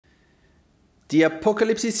The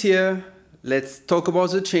apocalypse is here. Let's talk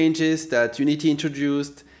about the changes that Unity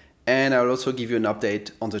introduced, and I'll also give you an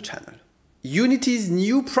update on the channel. Unity's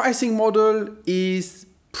new pricing model is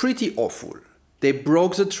pretty awful. They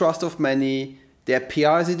broke the trust of many, their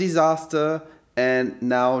PR is a disaster, and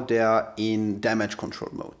now they are in damage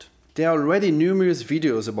control mode. There are already numerous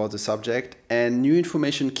videos about the subject, and new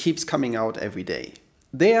information keeps coming out every day.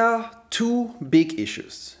 There are two big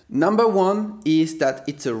issues. Number one is that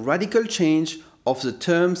it's a radical change of the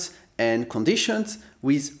terms and conditions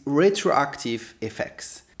with retroactive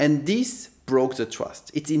effects. And this broke the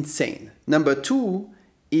trust. It's insane. Number two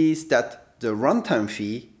is that the runtime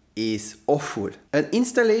fee is awful. An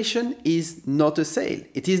installation is not a sale.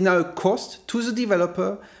 It is now a cost to the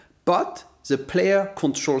developer, but the player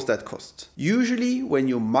controls that cost. Usually when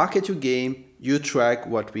you market your game, you track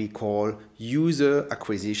what we call user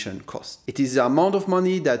acquisition cost. It is the amount of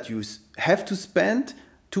money that you have to spend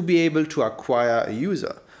to be able to acquire a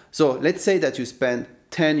user. So let's say that you spend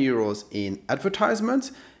 10 euros in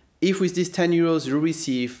advertisements. If with these 10 euros you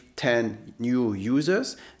receive 10 new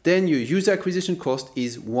users, then your user acquisition cost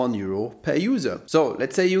is 1 euro per user. So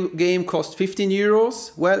let's say your game costs 15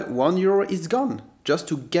 euros. Well, 1 euro is gone just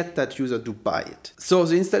to get that user to buy it. So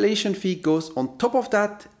the installation fee goes on top of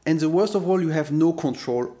that, and the worst of all, you have no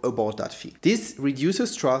control about that fee. This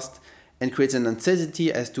reduces trust and creates an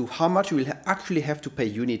uncertainty as to how much you will actually have to pay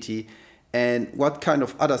Unity and what kind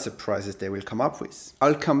of other surprises they will come up with.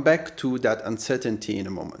 I'll come back to that uncertainty in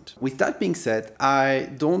a moment. With that being said, I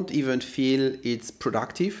don't even feel it's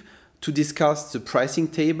productive to discuss the pricing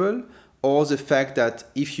table or the fact that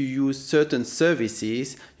if you use certain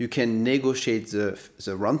services, you can negotiate the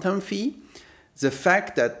runtime fee. The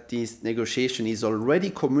fact that this negotiation is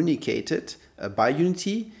already communicated by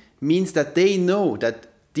Unity means that they know that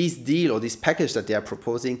this deal or this package that they are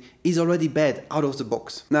proposing is already bad out of the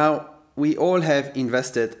box. Now, we all have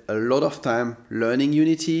invested a lot of time learning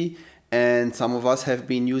Unity, and some of us have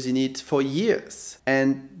been using it for years.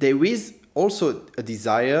 And there is also a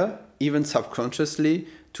desire, even subconsciously,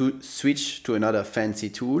 to switch to another fancy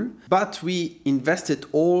tool. But we invested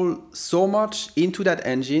all so much into that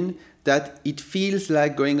engine that it feels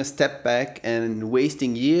like going a step back and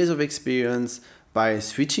wasting years of experience by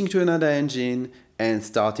switching to another engine and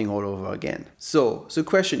starting all over again. So the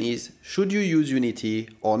question is, should you use Unity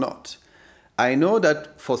or not? I know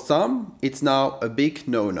that for some, it's now a big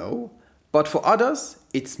no-no, but for others,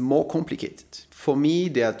 it's more complicated. For me,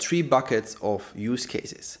 there are three buckets of use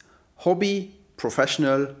cases: hobby,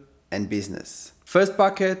 professional, and business. First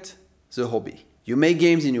bucket, the hobby. You make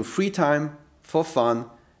games in your free time for fun.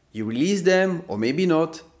 You release them, or maybe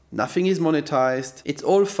not. Nothing is monetized. It's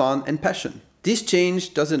all fun and passion. This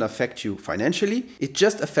change doesn't affect you financially, it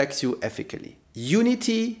just affects you ethically.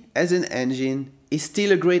 Unity as an engine is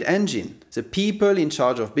still a great engine. The people in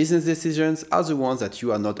charge of business decisions are the ones that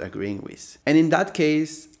you are not agreeing with. And in that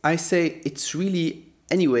case, I say it's really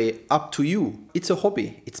anyway up to you. It's a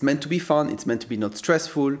hobby. It's meant to be fun. It's meant to be not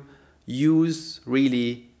stressful. Use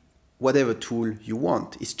really whatever tool you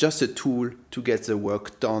want. It's just a tool to get the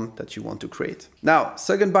work done that you want to create. Now,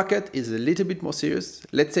 second bucket is a little bit more serious.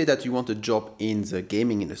 Let's say that you want a job in the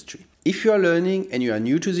gaming industry. If you are learning and you are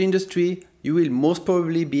new to the industry, you will most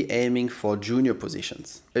probably be aiming for junior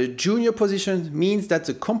positions. A junior position means that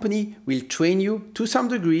the company will train you to some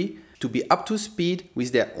degree to be up to speed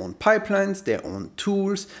with their own pipelines, their own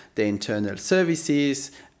tools, their internal services,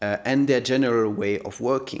 and their general way of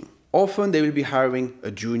working. Often they will be hiring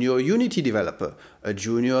a junior Unity developer, a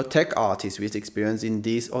junior tech artist with experience in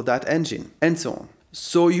this or that engine, and so on.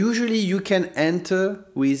 So usually you can enter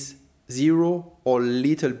with zero or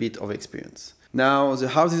little bit of experience. Now the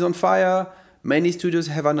house is on fire. Many studios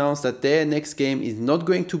have announced that their next game is not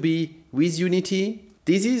going to be with Unity.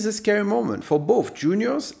 This is a scary moment for both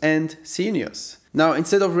juniors and seniors. Now,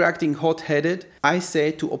 instead of reacting hot-headed, I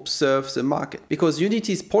say to observe the market, because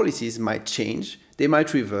Unity's policies might change, they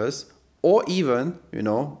might reverse, or even,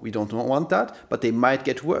 we don't want that, but they might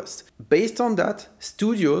get worse. Based on that,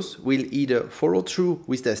 studios will either follow through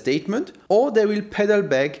with their statement, or they will pedal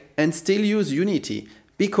back and still use Unity,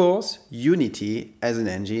 because Unity as an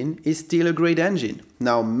engine is still a great engine.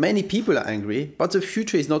 Now, many people are angry, but the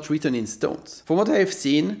future is not written in stones. From what I have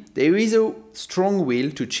seen, there is a strong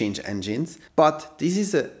will to change engines, but this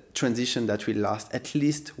is a transition that will last at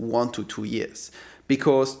least 1 to 2 years,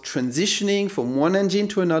 because transitioning from one engine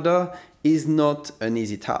to another is not an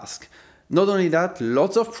easy task. Not only that,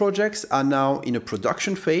 lots of projects are now in a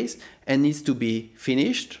production phase and needs to be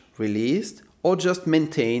finished, released, or just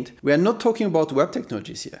maintained. We are not talking about web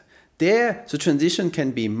technologies here. There, the transition can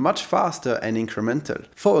be much faster and incremental.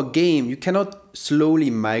 For a game, you cannot slowly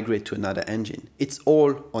migrate to another engine. It's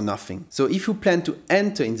all or nothing. So if you plan to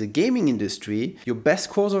enter in the gaming industry, your best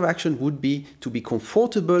course of action would be to be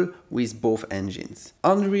comfortable with both engines,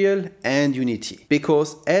 Unreal and Unity.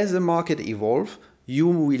 Because as the market evolves, you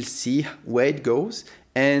will see where it goes,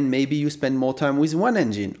 and maybe you spend more time with one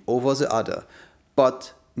engine over the other.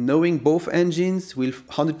 But knowing both engines will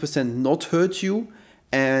 100% not hurt you,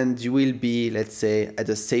 and you will be, let's say, at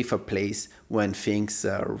a safer place when things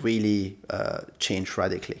really change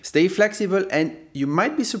radically. Stay flexible, and you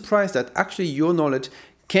might be surprised that actually your knowledge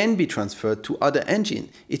can be transferred to other engines.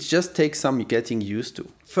 It just takes some getting used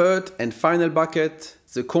to. Third and final bucket,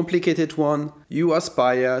 the complicated one, you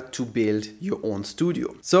aspire to build your own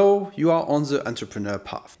studio. So you are on the entrepreneur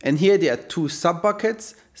path. And here there are two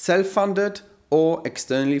sub-buckets, self-funded or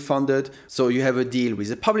externally funded. So you have a deal with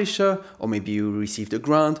a publisher, or maybe you received a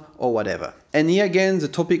grant or whatever. And here again, the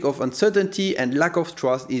topic of uncertainty and lack of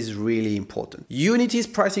trust is really important. Unity's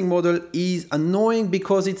pricing model is annoying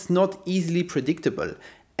because it's not easily predictable.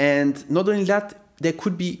 And not only that, there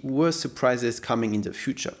could be worse surprises coming in the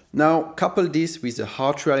future. Now, couple this with the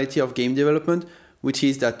harsh reality of game development, which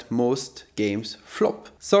is that most games flop.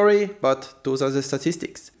 Sorry, but those are the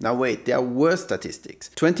statistics. Now wait, there are worse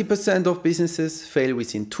statistics. 20% of businesses fail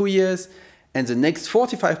within 2 years, and the next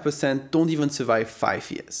 45% don't even survive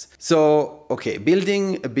 5 years. So, okay,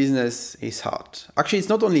 building a business is hard. Actually, it's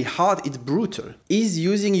not only hard, it's brutal. Is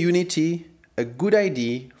using Unity a good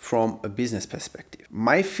idea from a business perspective?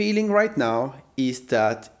 My feeling right now is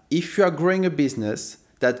that if you are growing a business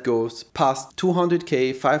that goes past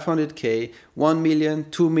 200K, 500K, 1 million,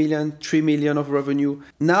 2 million, 3 million of revenue,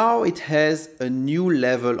 now it has a new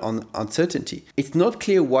level on uncertainty. It's not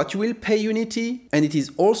clear what you will pay Unity, and it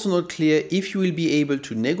is also not clear if you will be able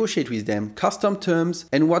to negotiate with them custom terms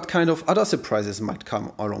and what kind of other surprises might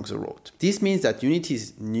come along the road. This means that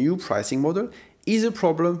Unity's new pricing model is a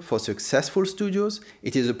problem for successful studios.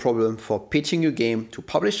 It is a problem for pitching your game to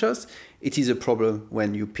publishers. It is a problem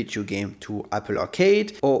when you pitch your game to Apple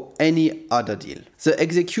Arcade or any other deal. The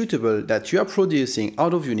executable that you are producing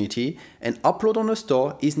out of Unity and upload on a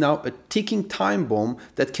store is now a ticking time bomb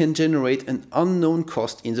that can generate an unknown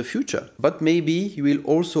cost in the future. But maybe you will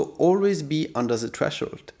also always be under the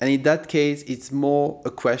threshold. And in that case, it's more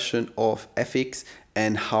a question of ethics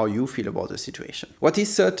and how you feel about the situation. What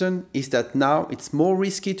is certain is that now it's more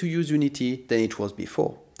risky to use Unity than it was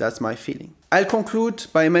before. That's my feeling. I'll conclude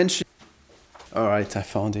by mentioning... Alright, I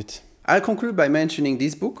found it. I'll conclude by mentioning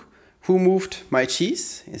this book, Who Moved My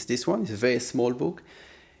Cheese? It's this one, it's a very small book.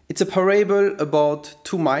 It's a parable about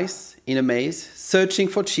two mice in a maze searching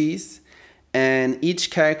for cheese, and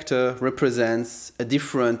each character represents a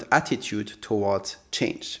different attitude towards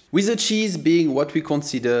change. With the cheese being what we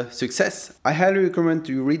consider success. I highly recommend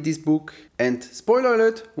you read this book, and spoiler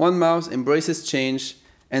alert, one mouse embraces change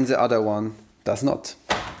and the other one does not.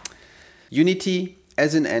 Unity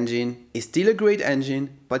as an engine is still a great engine,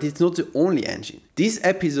 but it's not the only engine. This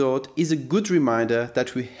episode is a good reminder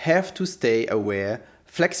that we have to stay aware,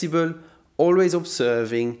 flexible, always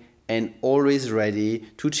observing, and always ready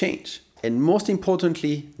to change. And most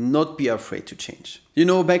importantly, not be afraid to change. You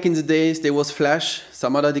know, back in the days, there was Flash.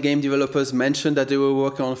 Some other game developers mentioned that they were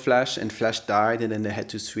working on Flash, and Flash died, and then they had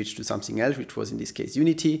to switch to something else, which was in this case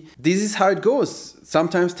Unity. This is how it goes.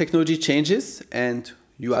 Sometimes technology changes and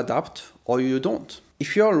you adapt or you don't.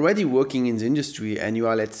 If you're already working in the industry and you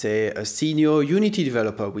are, let's say, a senior Unity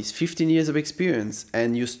developer with 15 years of experience,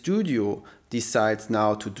 and your studio decides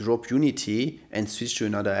now to drop Unity and switch to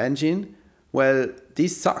another engine, well,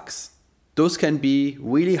 this sucks. Those can be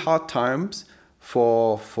really hard times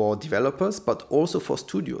for developers, but also for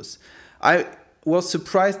studios. I was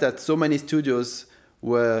surprised that so many studios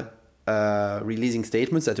were releasing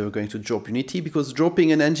statements that they were going to drop Unity, because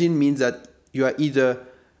dropping an engine means that you are either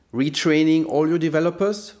retraining all your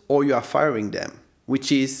developers or you are firing them,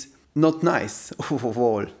 which is not nice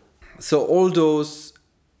overall. So all those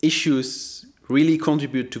issues really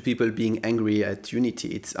contribute to people being angry at Unity.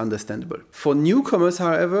 It's understandable. For newcomers,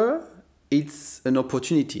 however, it's an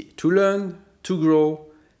opportunity to learn, to grow,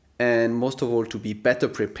 and most of all, to be better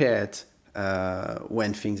prepared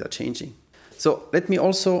when things are changing. So let me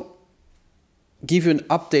also give you an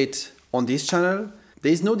update on this channel.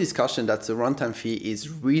 There is no discussion that the runtime fee is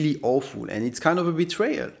really awful, and it's kind of a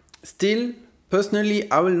betrayal. Still, personally,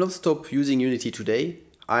 I will not stop using Unity today.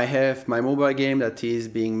 I have my mobile game that is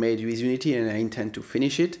being made with Unity, and I intend to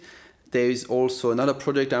finish it. There is also another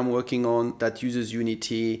project I'm working on that uses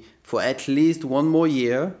Unity for at least 1 more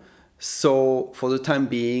year. So for the time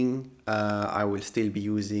being, I will still be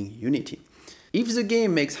using Unity. If the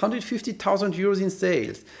game makes 150,000 euros in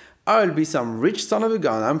sales, I'll be some rich son of a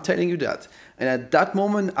gun, I'm telling you that. And at that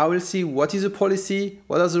moment, I will see what is the policy,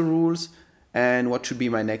 what are the rules, and what should be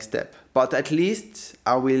my next step. But at least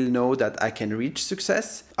I will know that I can reach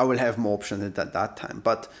success. I will have more options at that time.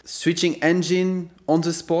 But switching engine on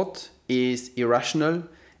the spot is irrational.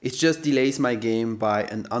 It just delays my game by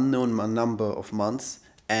an unknown number of months,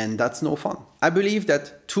 and that's no fun. I believe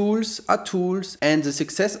that tools are tools, and the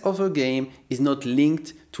success of a game is not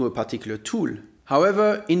linked to a particular tool.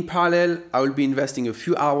 However, in parallel, I will be investing a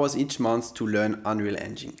few hours each month to learn Unreal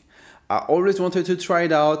Engine. I always wanted to try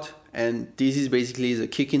it out, and this is basically the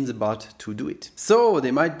kick in the butt to do it. So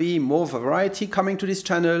there might be more variety coming to this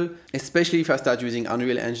channel, especially if I start using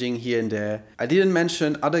Unreal Engine here and there. I didn't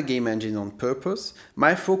mention other game engines on purpose.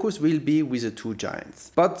 My focus will be with the two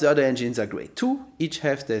giants. But the other engines are great too. Each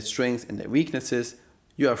have their strengths and their weaknesses.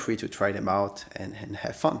 You are free to try them out and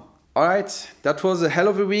have fun. Alright, that was a hell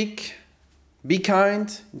of a week. Be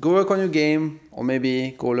kind, go work on your game, or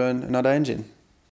maybe go learn another engine.